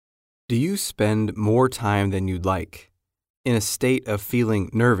Do you spend more time than you'd like in a state of feeling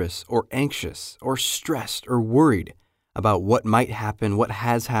nervous or anxious or stressed or worried about what might happen, what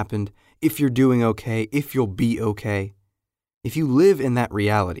has happened, if you're doing okay, if you'll be okay? If you live in that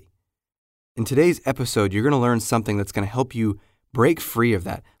reality, in today's episode, you're going to learn something that's going to help you break free of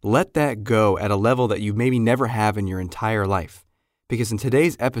that. Let that go at a level that you maybe never have in your entire life. Because in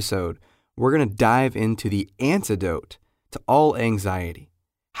today's episode, we're going to dive into the antidote to all anxiety.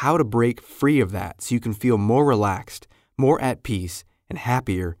 How to break free of that so you can feel more relaxed, more at peace, and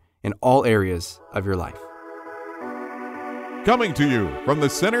happier in all areas of your life. Coming to you from the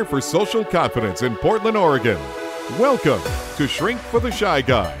Center for Social Confidence in Portland, Oregon, welcome to Shrink for the Shy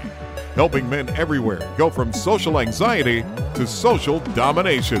Guy, helping men everywhere go from social anxiety to social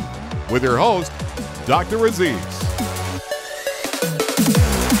domination, with your host, Dr. Aziz.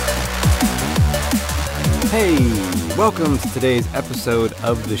 Hey, welcome to today's episode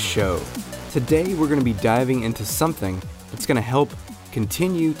of the show. Today we're going to be diving into something that's going to help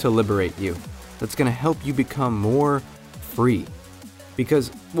continue to liberate you, that's going to help you become more free.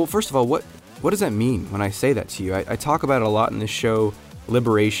 Because, well, first of all, what does that mean when I say that to you? I talk about it a lot in this show,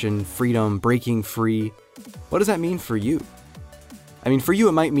 liberation, freedom, breaking free. What does that mean for you? I mean, for you,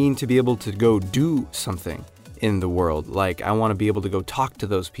 it might mean to be able to go do something in the world. Like, I want to be able to go talk to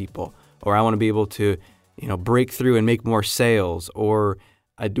those people, or I want to be able to break through and make more sales, or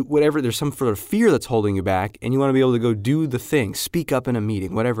I do whatever. There's some sort of fear that's holding you back, and you want to be able to go do the thing, speak up in a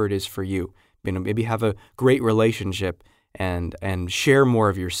meeting, whatever it is for you. Maybe have a great relationship and share more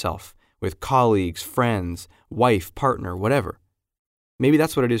of yourself with colleagues, friends, wife, partner, whatever. Maybe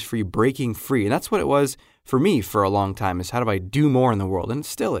that's what it is for you, breaking free. And that's what it was for me for a long time, is how do I do more in the world? And it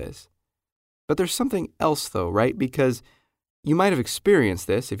still is. But there's something else though, right? Because you might have experienced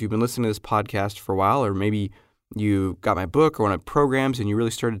this if you've been listening to this podcast for a while, or maybe you got my book or one of my programs and you really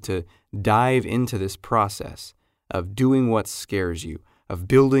started to dive into this process of doing what scares you, of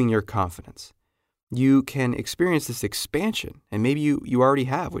building your confidence. You can experience this expansion, and maybe you already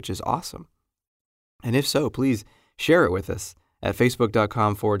have, which is awesome. And if so, please share it with us at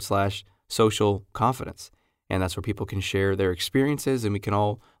facebook.com/social confidence. And that's where people can share their experiences and we can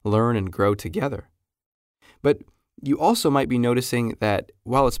all learn and grow together. But you also might be noticing that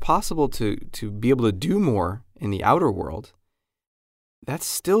while it's possible to be able to do more in the outer world, that's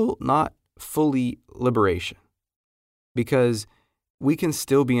still not fully liberation, because we can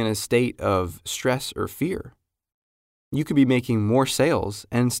still be in a state of stress or fear. You could be making more sales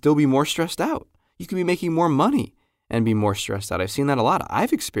and still be more stressed out. You could be making more money and be more stressed out. I've seen that a lot.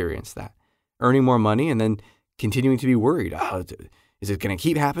 I've experienced that. Earning more money and then continuing to be worried. Is it going to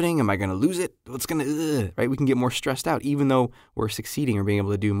keep happening? Am I going to lose it? Right? We can get more stressed out even though we're succeeding or being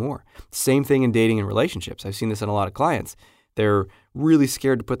able to do more. Same thing in dating and relationships. I've seen this in a lot of clients. They're really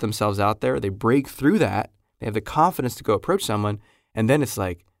scared to put themselves out there. They break through that. They have the confidence to go approach someone. And then it's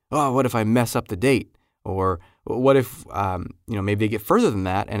like, oh, what if I mess up the date? Or what if, maybe they get further than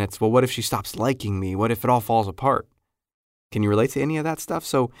that and it's, well, what if she stops liking me? What if it all falls apart? Can you relate to any of that stuff?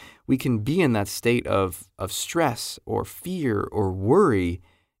 So we can be in that state of stress or fear or worry,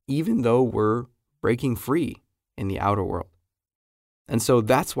 even though we're breaking free in the outer world. And so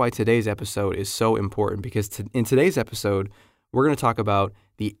that's why today's episode is so important, because in today's episode, we're going to talk about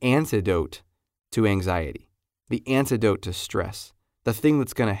the antidote to anxiety, the antidote to stress, the thing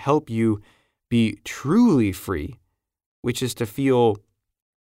that's going to help you be truly free, which is to feel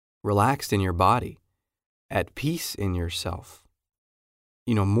relaxed in your body, at peace in yourself,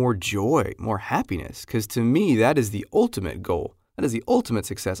 more joy, more happiness. Because to me, that is the ultimate goal. That is the ultimate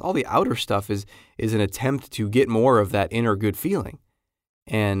success. All the outer stuff is an attempt to get more of that inner good feeling.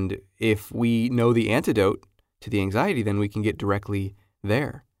 And if we know the antidote to the anxiety, then we can get directly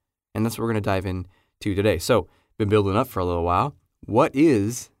there. And that's what we're going to dive into today. So, been building up for a little while. What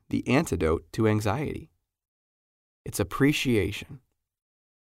is the antidote to anxiety? It's appreciation.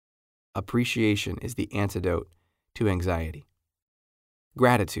 Appreciation is the antidote to anxiety.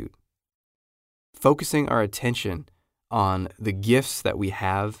 Gratitude. Focusing our attention on the gifts that we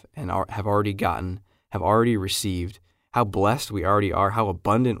have and have already gotten, have already received, how blessed we already are, how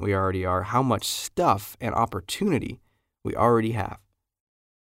abundant we already are, how much stuff and opportunity we already have.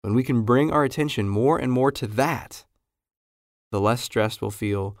 When we can bring our attention more and more to that, the less stressed we'll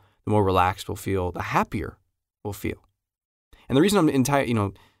feel, the more relaxed we'll feel, the happier we'll feel. And the reason I'm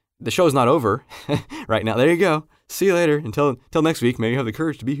the show's not over right now. There you go. See you later. Until next week, maybe you have the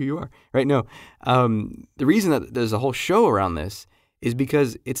courage to be who you are. Right? No. The reason that there's a whole show around this is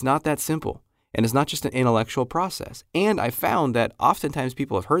because it's not that simple. And it's not just an intellectual process. And I found that oftentimes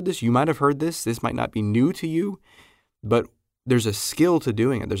people have heard this. You might have heard this. This might not be new to you. But there's a skill to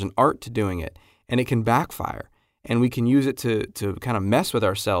doing it. There's an art to doing it, and it can backfire. And we can use it to kind of mess with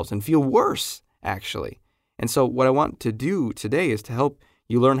ourselves and feel worse, actually. And so what I want to do today is to help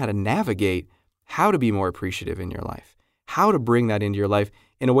you learn how to navigate how to be more appreciative in your life, how to bring that into your life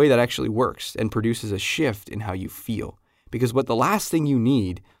in a way that actually works and produces a shift in how you feel. Because what the last thing you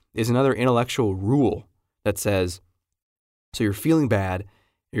need is another intellectual rule that says, so you're feeling bad,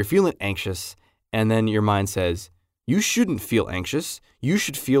 you're feeling anxious, and then your mind says, you shouldn't feel anxious, you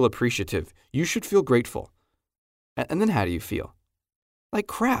should feel appreciative, you should feel grateful. And then how do you feel? Like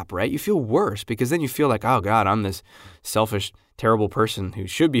crap, right? You feel worse because then you feel like, oh God, I'm this selfish, terrible person who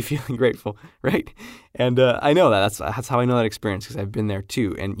should be feeling grateful, right? And I know that. That's how I know that experience because I've been there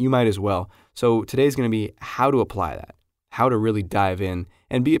too, and you might as well. So today's going to be how to apply that, how to really dive in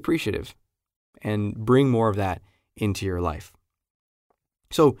and be appreciative and bring more of that into your life.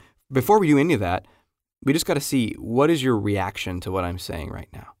 So before we do any of that, we just got to see what is your reaction to what I'm saying right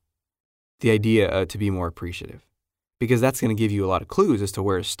now. The idea to be more appreciative. Because that's going to give you a lot of clues as to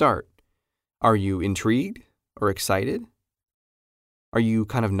where to start. Are you intrigued or excited? Are you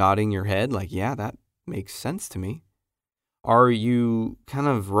kind of nodding your head like, yeah, that makes sense to me? Are you kind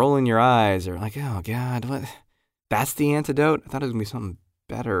of rolling your eyes or like, oh God, what? That's the antidote? I thought it was going to be something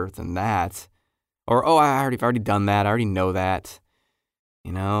better than that. Or, oh, I've already done that. I already know that.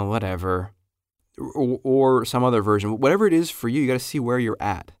 Whatever. Or some other version. Whatever it is for you, you got to see where you're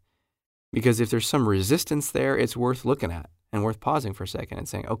at. Because if there's some resistance there, it's worth looking at and worth pausing for a second and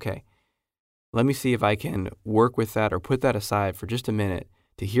saying, okay, let me see if I can work with that or put that aside for just a minute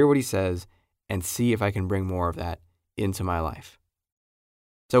to hear what he says and see if I can bring more of that into my life.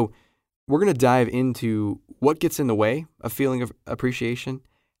 So we're going to dive into what gets in the way of feeling of appreciation,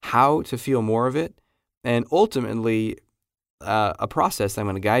 how to feel more of it, and ultimately a process that I'm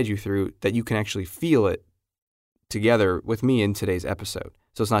going to guide you through that you can actually feel it together with me in today's episode.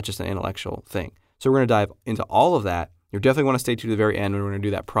 So it's not just an intellectual thing. So we're going to dive into all of that. You definitely want to stay to the very end when we're going to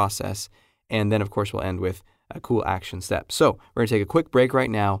do that process. And then, of course, we'll end with a cool action step. So we're going to take a quick break right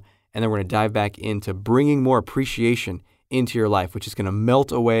now, and then we're going to dive back into bringing more appreciation into your life, which is going to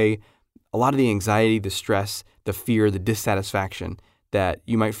melt away a lot of the anxiety, the stress, the fear, the dissatisfaction that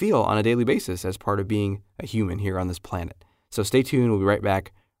you might feel on a daily basis as part of being a human here on this planet. So stay tuned. We'll be right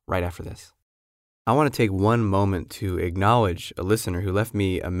back right after this. I want to take one moment to acknowledge a listener who left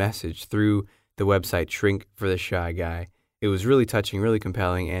me a message through the website Shrink for the Shy Guy. It was really touching, really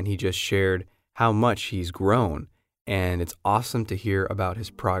compelling, and he just shared how much he's grown, and it's awesome to hear about his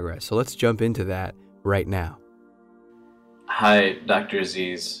progress. So let's jump into that right now. Hi, Dr.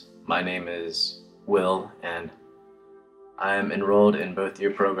 Aziz. My name is Will, and I am enrolled in both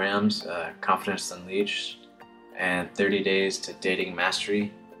your programs, Confidence Unleashed and 30 Days to Dating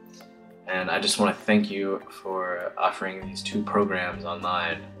Mastery. And I just want to thank you for offering these two programs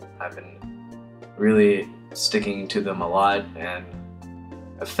online. I've been really sticking to them a lot, and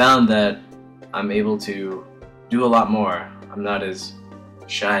I've found that I'm able to do a lot more. I'm not as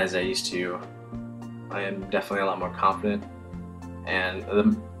shy as I used to. I am definitely a lot more confident. And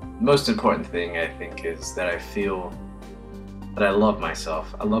the most important thing, I think, is that I feel that I love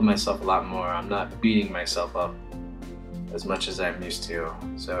myself. I love myself a lot more. I'm not beating myself up as much as I'm used to.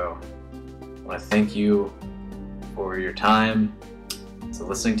 So I want to thank you for your time to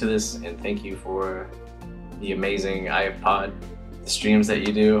listening to this, and thank you for the amazing iPod streams that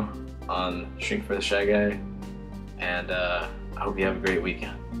you do on Shrink for the Shy Guy. And I hope you have a great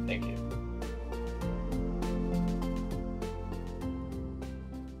weekend. Thank you.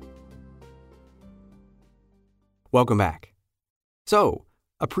 Welcome back. So,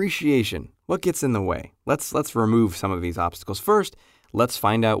 appreciation. What gets in the way? Let's remove some of these obstacles. First, let's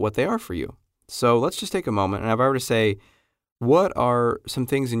find out what they are for you. So let's just take a moment, and if I were to say, what are some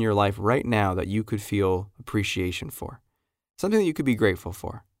things in your life right now that you could feel appreciation for? Something that you could be grateful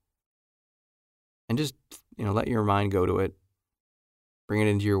for. And just, let your mind go to it. Bring it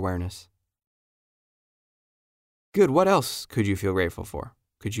into your awareness. Good. What else could you feel grateful for?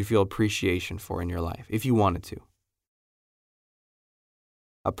 Could you feel appreciation for in your life, if you wanted to?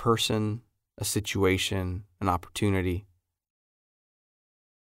 A person, a situation, an opportunity.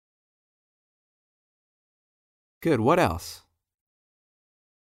 Good. What else?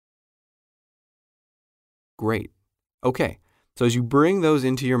 Great. Okay. So as you bring those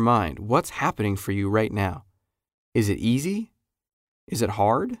into your mind, what's happening for you right now? Is it easy? Is it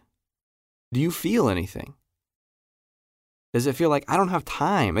hard? Do you feel anything? Does it feel like I don't have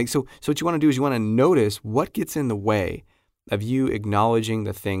time? So what you want to do is you want to notice what gets in the way of you acknowledging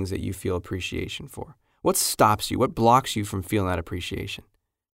the things that you feel appreciation for. What stops you? What blocks you from feeling that appreciation?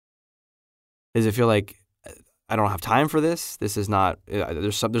 Does it feel like I don't have time for this. This is not,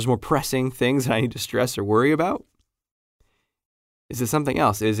 there's more pressing things that I need to stress or worry about? Is it something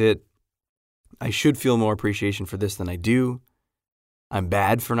else? Is it, I should feel more appreciation for this than I do? I'm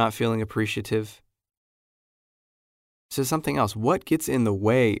bad for not feeling appreciative? Is it something else? What gets in the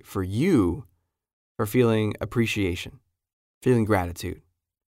way for you for feeling appreciation, feeling gratitude?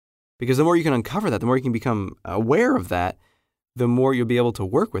 Because the more you can uncover that, the more you can become aware of that, the more you'll be able to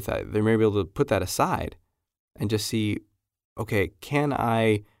work with that. They may be able to put that aside and just see, okay, can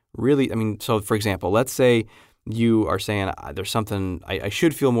I really, so for example, let's say you are saying there's something, I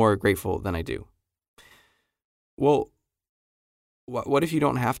should feel more grateful than I do. Well, what if you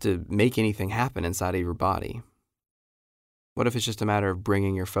don't have to make anything happen inside of your body? What if it's just a matter of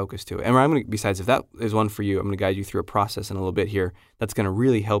bringing your focus to it? And besides, if that is one for you, I'm going to guide you through a process in a little bit here that's going to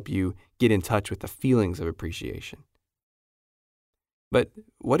really help you get in touch with the feelings of appreciation. But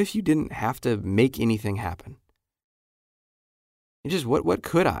what if you didn't have to make anything happen? Just what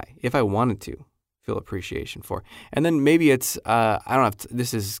could I, if I wanted to, feel appreciation for? And then maybe it's I don't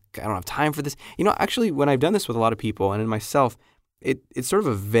have time for this. Actually, when I've done this with a lot of people and in myself, it's sort of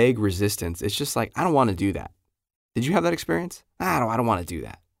a vague resistance. It's just like, I don't want to do that. Did you have that experience? I don't want to do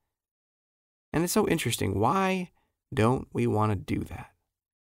that. And it's so interesting. Why don't we want to do that?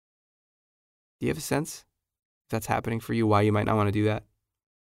 Do you have a sense if that's happening for you, why you might not want to do that?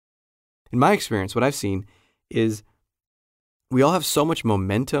 In my experience, what I've seen is we all have so much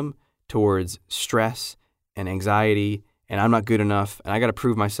momentum towards stress and anxiety, and I'm not good enough, and I got to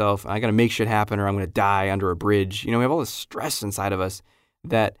prove myself, and I got to make shit happen, or I'm going to die under a bridge. We have all this stress inside of us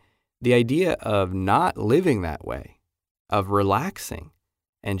that the idea of not living that way, of relaxing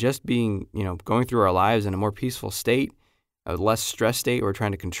and just being, going through our lives in a more peaceful state, a less stress state, where we're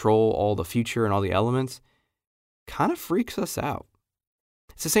trying to control all the future and all the elements, kind of freaks us out.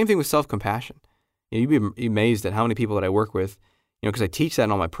 It's the same thing with self-compassion. You'd be amazed at how many people that I work with, because I teach that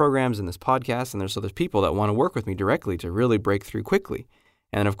in all my programs and this podcast, and there's people that want to work with me directly to really break through quickly.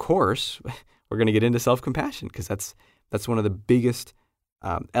 And of course, we're going to get into self-compassion because that's one of the biggest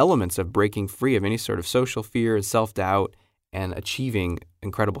elements of breaking free of any sort of social fear and self-doubt and achieving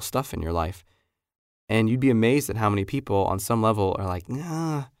incredible stuff in your life. And you'd be amazed at how many people on some level are like,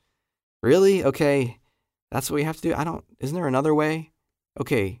 nah, really? Okay, that's what we have to do? Isn't there another way?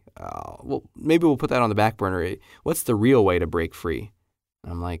 Okay, well, maybe we'll put that on the back burner. What's the real way to break free?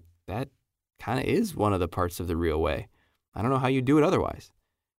 And I'm like, that kind of is one of the parts of the real way. I don't know how you do it otherwise.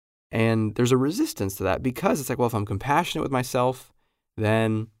 And there's a resistance to that because it's like, well, if I'm compassionate with myself,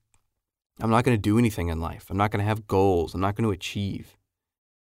 then I'm not going to do anything in life. I'm not going to have goals. I'm not going to achieve.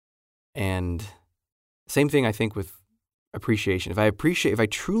 And same thing, I think, with appreciation. If I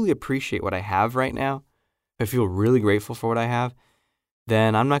truly appreciate what I have right now, if I feel really grateful for what I have,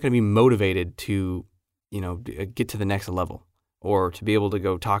 then I'm not going to be motivated to, get to the next level or to be able to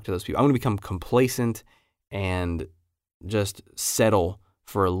go talk to those people. I'm going to become complacent and just settle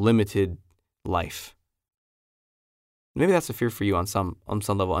for a limited life. Maybe that's a fear for you on some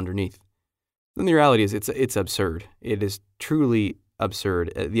level underneath. And the reality is it's absurd. It is truly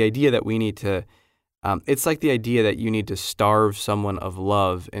absurd. The idea that we need to, it's like the idea that you need to starve someone of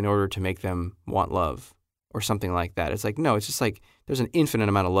love in order to make them want love or something like that. It's like, no, it's just like there's an infinite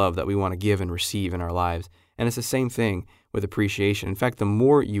amount of love that we want to give and receive in our lives. And it's the same thing with appreciation. In fact, the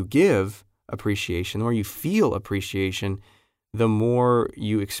more you give appreciation, the more you feel appreciation, the more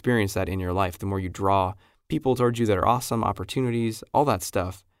you experience that in your life, the more you draw people towards you that are awesome, opportunities, all that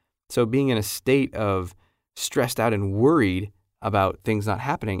stuff. So being in a state of stressed out and worried about things not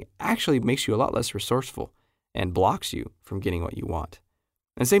happening actually makes you a lot less resourceful and blocks you from getting what you want.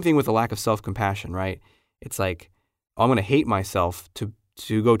 And same thing with the lack of self-compassion, right? It's like, I'm going to hate myself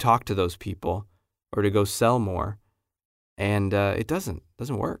to go talk to those people or to go sell more. And it doesn't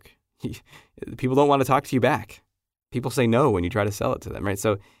work. People don't want to talk to you back. People say no when you try to sell it to them, right?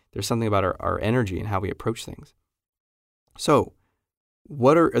 So there's something about our energy and how we approach things. So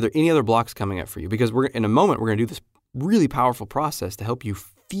are there any other blocks coming up for you? Because in a moment, we're going to do this really powerful process to help you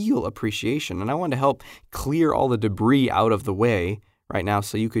feel appreciation. And I want to help clear all the debris out of the way right now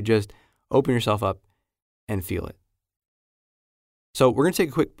so you could just open yourself up and feel it. So we're going to take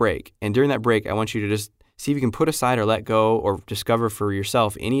a quick break. And during that break, I want you to just see if you can put aside or let go or discover for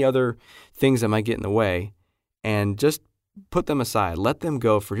yourself any other things that might get in the way and just put them aside. Let them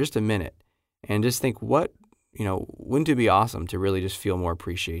go for just a minute and just think, wouldn't it be awesome to really just feel more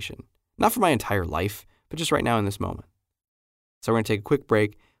appreciation? Not for my entire life, but just right now in this moment. So we're going to take a quick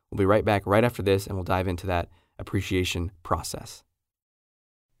break. We'll be right back right after this, and we'll dive into that appreciation process.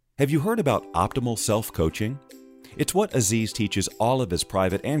 Have you heard about optimal self-coaching? It's what Aziz teaches all of his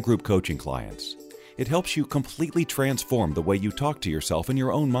private and group coaching clients. It helps you completely transform the way you talk to yourself in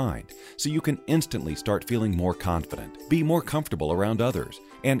your own mind, so you can instantly start feeling more confident, be more comfortable around others,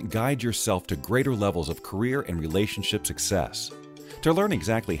 and guide yourself to greater levels of career and relationship success. To learn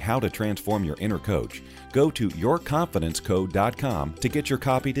exactly how to transform your inner coach, go to yourconfidencecode.com to get your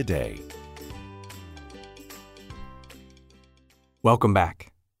copy today. Welcome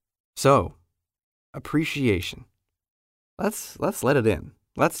back. So, appreciation. Let's let it in.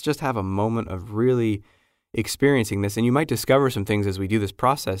 Let's just have a moment of really experiencing this, and you might discover some things as we do this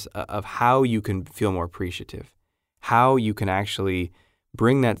process of how you can feel more appreciative, how you can actually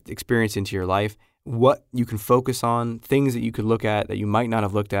bring that experience into your life, what you can focus on, things that you could look at that you might not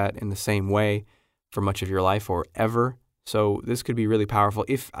have looked at in the same way for much of your life or ever. So this could be really powerful.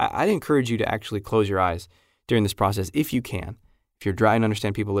 I'd encourage you to actually close your eyes during this process if you can. If you're driving, I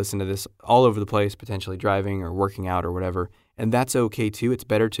understand people listen to this all over the place, potentially driving or working out or whatever, and that's okay too. It's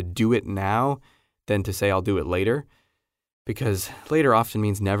better to do it now than to say I'll do it later, because later often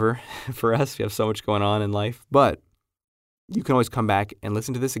means never for us. We have so much going on in life, but you can always come back and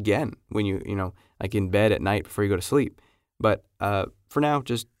listen to this again when you like in bed at night before you go to sleep. But for now,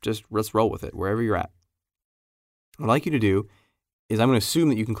 just let's roll with it wherever you're at. What I'd like you to do is I'm going to assume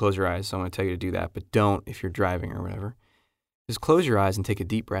that you can close your eyes, so I'm going to tell you to do that, but don't if you're driving or whatever. Just close your eyes and take a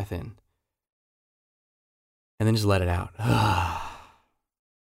deep breath in. And then just let it out.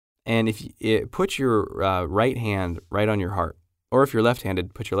 And if you put your right hand right on your heart, or if you're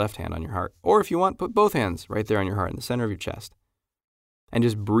left-handed, put your left hand on your heart. Or if you want, put both hands right there on your heart in the center of your chest. And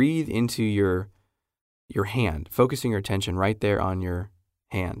just breathe into your hand, focusing your attention right there on your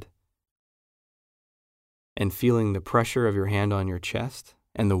hand. And feeling the pressure of your hand on your chest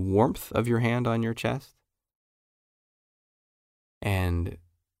and the warmth of your hand on your chest. And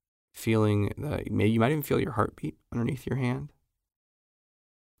feeling, maybe you might even feel your heartbeat underneath your hand.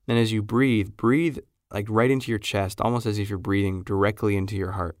 And as you breathe like right into your chest, almost as if you're breathing directly into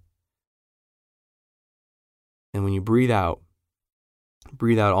your heart. And when you breathe out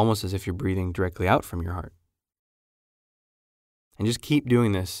almost as if you're breathing directly out from your heart. And just keep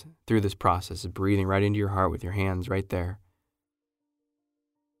doing this through this process of breathing right into your heart with your hands right there.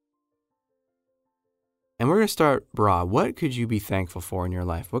 And we're going to start broad. What could you be thankful for in your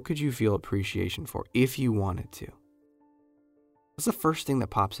life? What could you feel appreciation for if you wanted to? What's the first thing that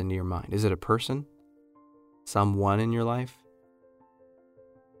pops into your mind? Is it a person? Someone in your life?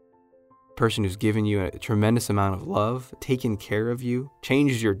 A person who's given you a tremendous amount of love, taken care of you,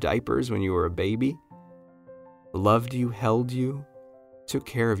 changed your diapers when you were a baby, loved you, held you, took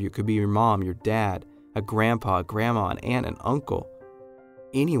care of you. It could be your mom, your dad, a grandpa, a grandma, an aunt, an uncle.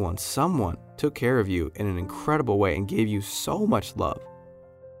 Anyone, someone took care of you in an incredible way and gave you so much love.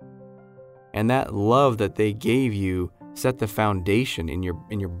 And that love that they gave you set the foundation in your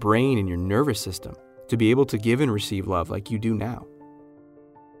brain and your nervous system to be able to give and receive love like you do now.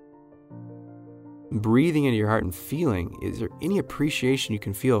 Breathing into your heart and feeling, is there any appreciation you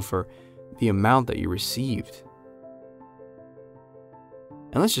can feel for the amount that you received?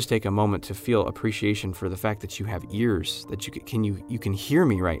 And let's just take a moment to feel appreciation for the fact that you have ears, that you can hear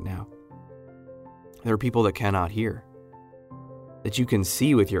me right now. There are people that cannot hear. That you can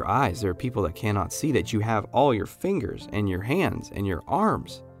see with your eyes. There are people that cannot see. That you have all your fingers and your hands and your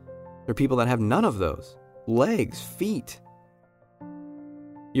arms. There are people that have none of those. Legs, feet.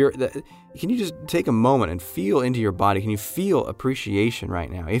 Can you just take a moment and feel into your body? Can you feel appreciation right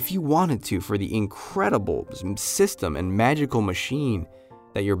now? If you wanted to, for the incredible system and magical machine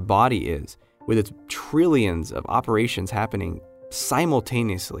that your body is, with its trillions of operations happening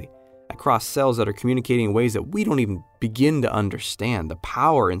simultaneously across cells that are communicating in ways that we don't even begin to understand. The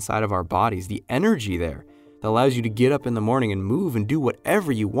power inside of our bodies, the energy there that allows you to get up in the morning and move and do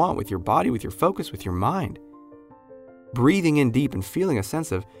whatever you want with your body, with your focus, with your mind. Breathing in deep and feeling a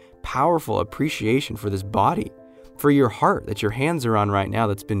sense of powerful appreciation for this body, for your heart that your hands are on right now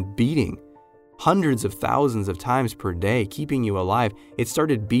that's been beating hundreds of thousands of times per day, keeping you alive. It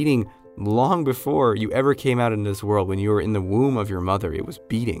started beating long before you ever came out into this world. When you were in the womb of your mother, it was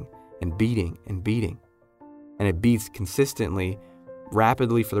beating and beating and beating. And it beats consistently,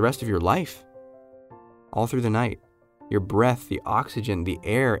 rapidly for the rest of your life, all through the night. Your breath, the oxygen, the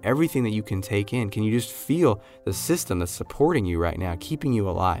air, everything that you can take in. Can you just feel the system that's supporting you right now, keeping you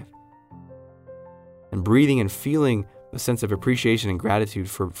alive? And breathing and feeling a sense of appreciation and gratitude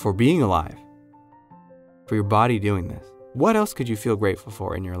for being alive, for your body doing this. What else could you feel grateful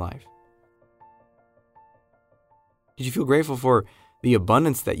for in your life? Did you feel grateful for the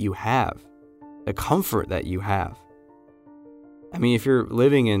abundance that you have, the comfort that you have? I mean, if you're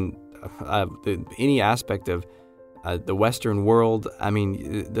living in any aspect of the Western world, I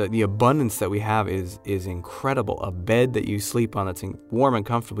mean, the abundance that we have is incredible. A bed that you sleep on that's warm and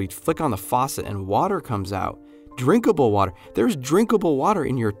comfortable. You flick on the faucet and water comes out. Drinkable water. There's drinkable water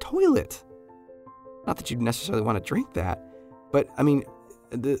in your toilet. Not that you necessarily want to drink that, but I mean,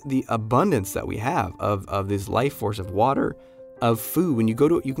 the abundance that we have of this life force of water, of food. When you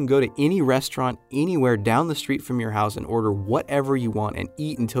can go to any restaurant anywhere down the street from your house and order whatever you want and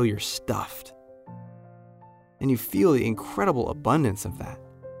eat until you're stuffed. And you feel the incredible abundance of that.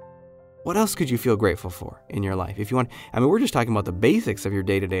 What else could you feel grateful for in your life? If you want, I mean, we're just talking about the basics of your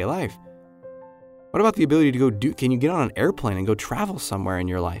day-to-day life. What about the ability to can you get on an airplane and go travel somewhere in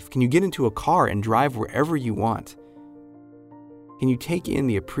your life? Can you get into a car and drive wherever you want? Can you take in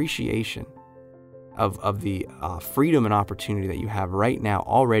the appreciation of the freedom and opportunity that you have right now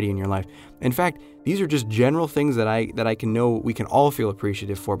already in your life? In fact, these are just general things that I can know we can all feel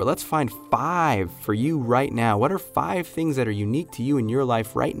appreciative for, but let's find 5 for you right now. What are 5 things that are unique to you in your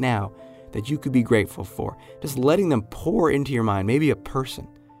life right now that you could be grateful for? Just letting them pour into your mind. Maybe a person,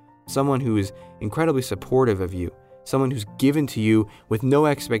 someone who is incredibly supportive of you, someone who's given to you with no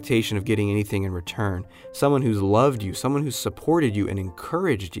expectation of getting anything in return, someone who's loved you, someone who's supported you and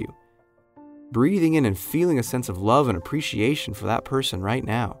encouraged you. Breathing in and feeling a sense of love and appreciation for that person right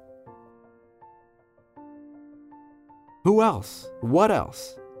now. Who else? What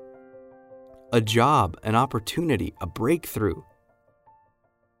else? A job, an opportunity, a breakthrough.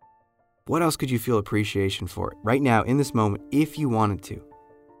 What else could you feel appreciation for right now in this moment if you wanted to?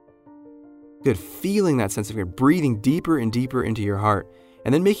 Good. Feeling that sense of care, breathing deeper and deeper into your heart,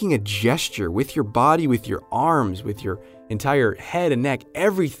 and then making a gesture with your body, with your arms, with your entire head and neck,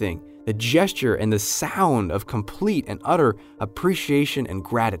 everything. The gesture and the sound of complete and utter appreciation and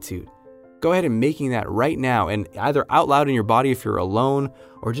gratitude. Go ahead and making that right now, and either out loud in your body if you're alone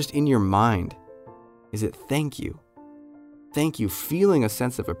or just in your mind. Is it thank you? Thank you, feeling a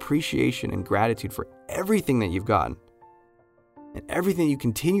sense of appreciation and gratitude for everything that you've gotten and everything you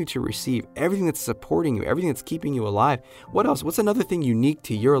continue to receive, everything that's supporting you, everything that's keeping you alive. What else? What's another thing unique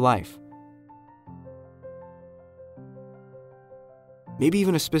to your life? Maybe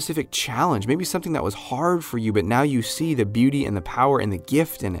even a specific challenge, maybe something that was hard for you, but now you see the beauty and the power and the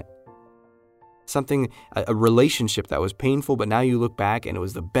gift in it. Something, a relationship that was painful, but now you look back and it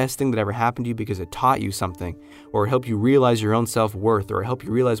was the best thing that ever happened to you because it taught you something, or it helped you realize your own self-worth, or it helped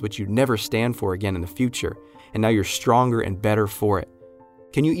you realize what you'd never stand for again in the future, and now you're stronger and better for it.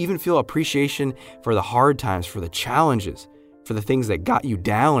 Can you even feel appreciation for the hard times, for the challenges, for the things that got you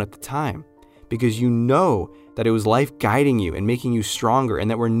down at the time? Because you know that it was life guiding you and making you stronger, and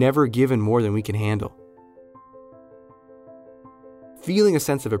that we're never given more than we can handle. Feeling a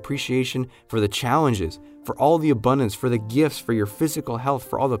sense of appreciation for the challenges, for all the abundance, for the gifts, for your physical health,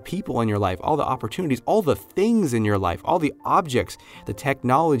 for all the people in your life, all the opportunities, all the things in your life, all the objects, the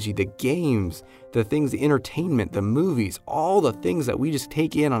technology, the games, the things, the entertainment, the movies, all the things that we just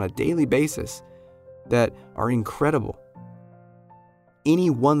take in on a daily basis that are incredible. Any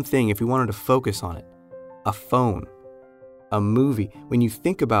one thing, if we wanted to focus on it, a phone, a movie, when you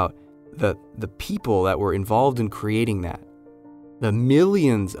think about the people that were involved in creating that, the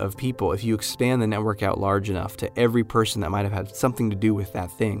millions of people, if you expand the network out large enough to every person that might have had something to do with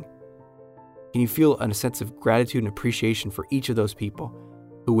that thing, can you feel a sense of gratitude and appreciation for each of those people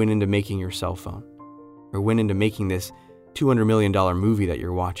who went into making your cell phone or went into making this $200 million movie that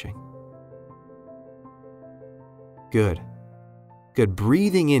you're watching? Good. Good.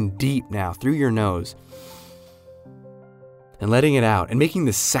 Breathing in deep now through your nose and letting it out and making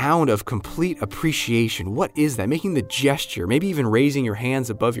the sound of complete appreciation. What is that? Making the gesture, maybe even raising your hands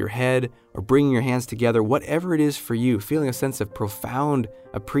above your head or bringing your hands together, whatever it is for you, feeling a sense of profound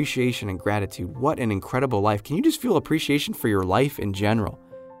appreciation and gratitude. What an incredible life. Can you just feel appreciation for your life in general?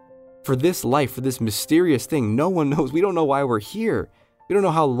 For this life, for this mysterious thing no one knows. We don't know why we're here. We don't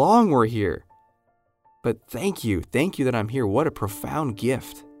know how long we're here. But thank you. Thank you that I'm here. What a profound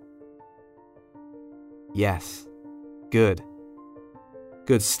gift. Yes. Good.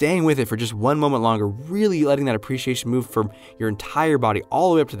 Good. Staying with it for just one moment longer, really letting that appreciation move from your entire body all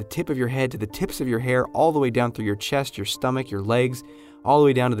the way up to the tip of your head, to the tips of your hair, all the way down through your chest, your stomach, your legs, all the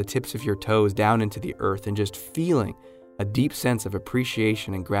way down to the tips of your toes, down into the earth, and just feeling a deep sense of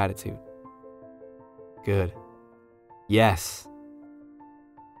appreciation and gratitude. Good. Yes.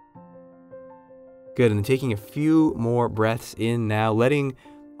 Good. And then taking a few more breaths in now, letting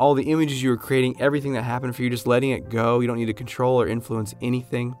all the images you were creating, everything that happened for you, just letting it go. You don't need to control or influence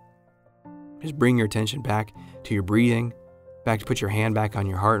anything. Just bring your attention back to your breathing, back to put your hand back on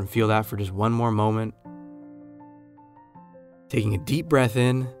your heart and feel that for just one more moment. Taking a deep breath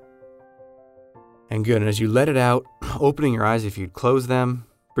in And good. And as you let it out, opening your eyes if you'd close them,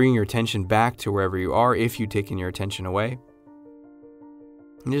 bringing your attention back to wherever you are if you'd taken your attention away,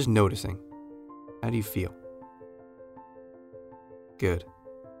 and just noticing. How do you feel? Good.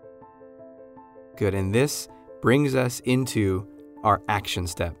 Good. And this brings us into our action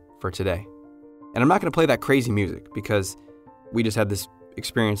step for today. And I'm not going to play that crazy music because we just had this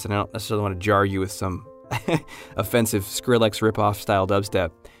experience and I don't necessarily want to jar you with some offensive Skrillex ripoff style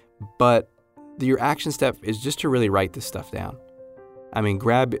dubstep. But your action step is just to really write this stuff down. I mean,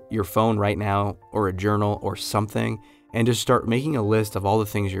 grab your phone right now or a journal or something and just start making a list of all the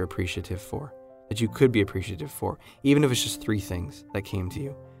things you're appreciative for, that you could be appreciative for, even if it's just 3 things that came to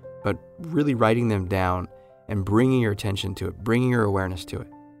you. But really writing them down and bringing your attention to it, bringing your awareness to it.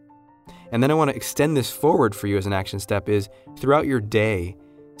 And then I want to extend this forward for you as an action step is throughout your day,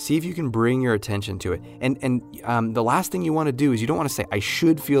 see if you can bring your attention to it. And the last thing you want to do is you don't want to say, I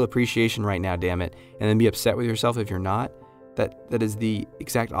should feel appreciation right now, damn it, and then be upset with yourself if you're not. That is the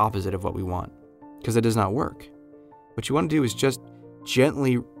exact opposite of what we want, because it does not work. What you want to do is just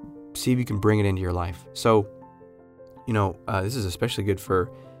gently see if you can bring it into your life. So, this is especially good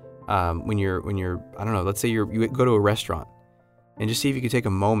for when you're I don't know, let's say you go to a restaurant and just see if you can take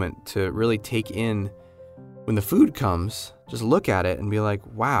a moment to really take in when the food comes, just look at it and be like,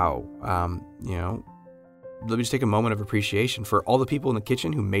 wow, let me just take a moment of appreciation for all the people in the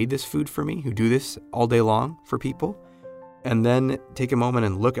kitchen who made this food for me, who do this all day long for people. And then take a moment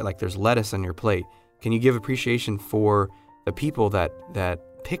and look at, like, there's lettuce on your plate. Can you give appreciation for the people that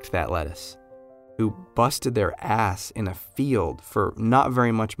picked that lettuce, who busted their ass in a field for not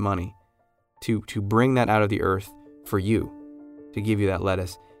very much money to bring that out of the earth for you, to give you that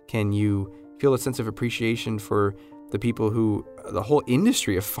lettuce? Can you feel a sense of appreciation for the people the whole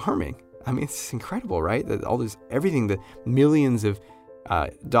industry of farming? I mean, it's incredible, right? That everything, the millions of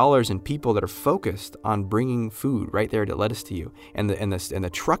dollars and people that are focused on bringing food right there to lettuce to you, and the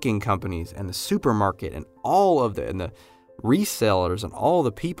trucking companies and the supermarket and all of the resellers and all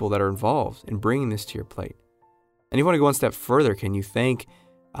the people that are involved in bringing this to your plate. And you want to go one step further. Can you thank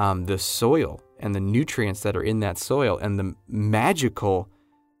the soil and the nutrients that are in that soil and the magical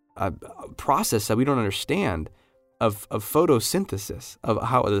process that we don't understand of photosynthesis, of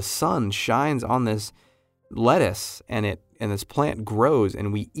how the sun shines on this lettuce and this plant grows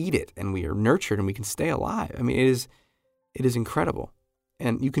and we eat it and we are nurtured and we can stay alive. I mean, it is incredible.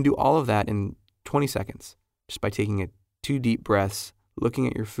 And you can do all of that in 20 seconds just by taking 2 deep breaths, looking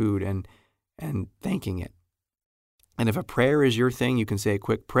at your food and thanking it. And if a prayer is your thing, you can say a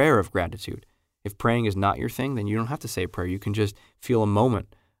quick prayer of gratitude. If praying is not your thing, then you don't have to say a prayer. You can just feel a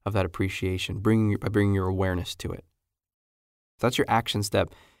moment of that appreciation, by bringing your awareness to it. So that's your action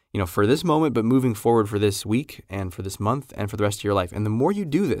step, for this moment, but moving forward for this week and for this month and for the rest of your life. And the more you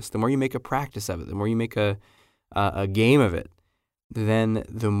do this, the more you make a practice of it, the more you make a game of it, then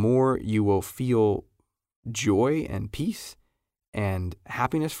the more you will feel joy and peace and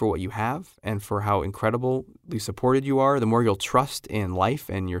happiness for what you have and for how incredibly supported you are. The more you'll trust in life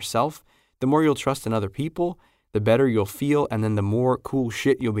and yourself, the more you'll trust in other people, the better you'll feel, and then the more cool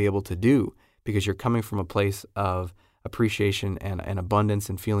shit you'll be able to do because you're coming from a place of appreciation and abundance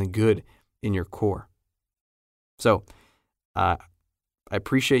and feeling good in your core. So I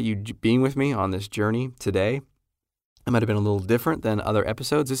appreciate you being with me on this journey today. It might have been a little different than other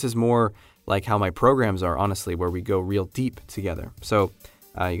episodes. This is more like how my programs are, honestly, where we go real deep together. So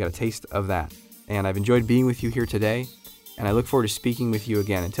you got a taste of that. And I've enjoyed being with you here today, and I look forward to speaking with you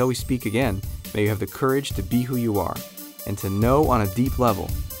again. Until we speak again, may you have the courage to be who you are and to know on a deep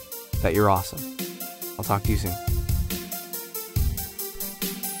level that you're awesome. I'll talk to you soon.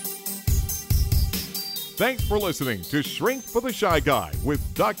 Thanks for listening to Shrink for the Shy Guy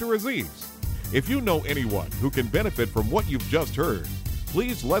with Dr. Aziz. If you know anyone who can benefit from what you've just heard,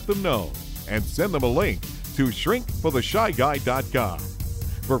 please let them know and send them a link to shrinkfortheshyguy.com.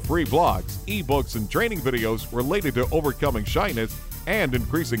 For free blogs, ebooks, and training videos related to overcoming shyness and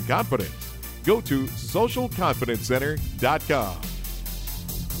increasing confidence, go to socialconfidencecenter.com.